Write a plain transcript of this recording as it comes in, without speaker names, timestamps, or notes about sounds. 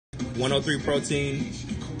103 protein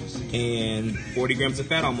and 40 grams of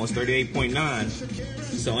fat, almost 38.9.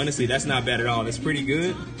 So honestly, that's not bad at all. That's pretty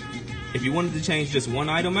good. If you wanted to change just one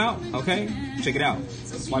item out, okay, check it out.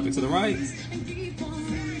 Swipe it to the right.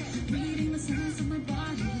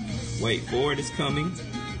 Wait for it, it's coming.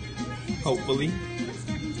 Hopefully.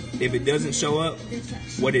 If it doesn't show up,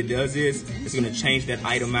 what it does is it's going to change that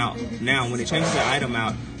item out. Now, when it changes that item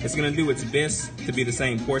out, it's going to do its best to be the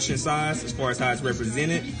same portion size as far as how it's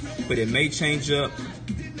represented, but it may change up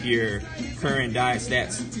your current diet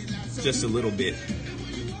stats just a little bit.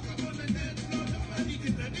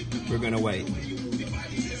 We're going to wait.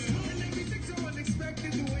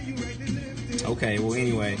 Okay, well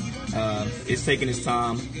anyway, it's taking its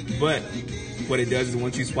time, but what it does is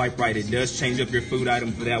once you swipe right, it does change up your food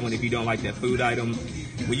item for that one if you don't like that food item.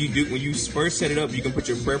 When you first set it up, you can put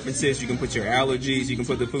your preferences, you can put your allergies, you can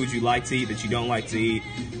put the foods you like to eat that you don't like to eat.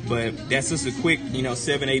 But that's just a quick,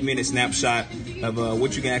 7-8 minute snapshot of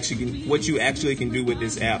what you actually can do with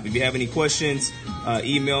this app. If you have any questions,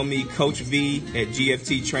 email me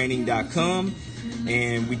coachv@gfttraining.com.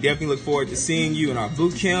 And we definitely look forward to seeing you in our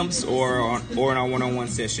boot camps or in our one-on-one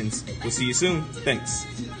sessions. We'll see you soon. Thanks.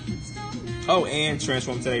 Oh, and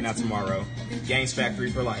Transform Today, not tomorrow. Gains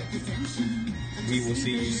Factory for life. We will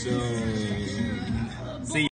see you soon. See you.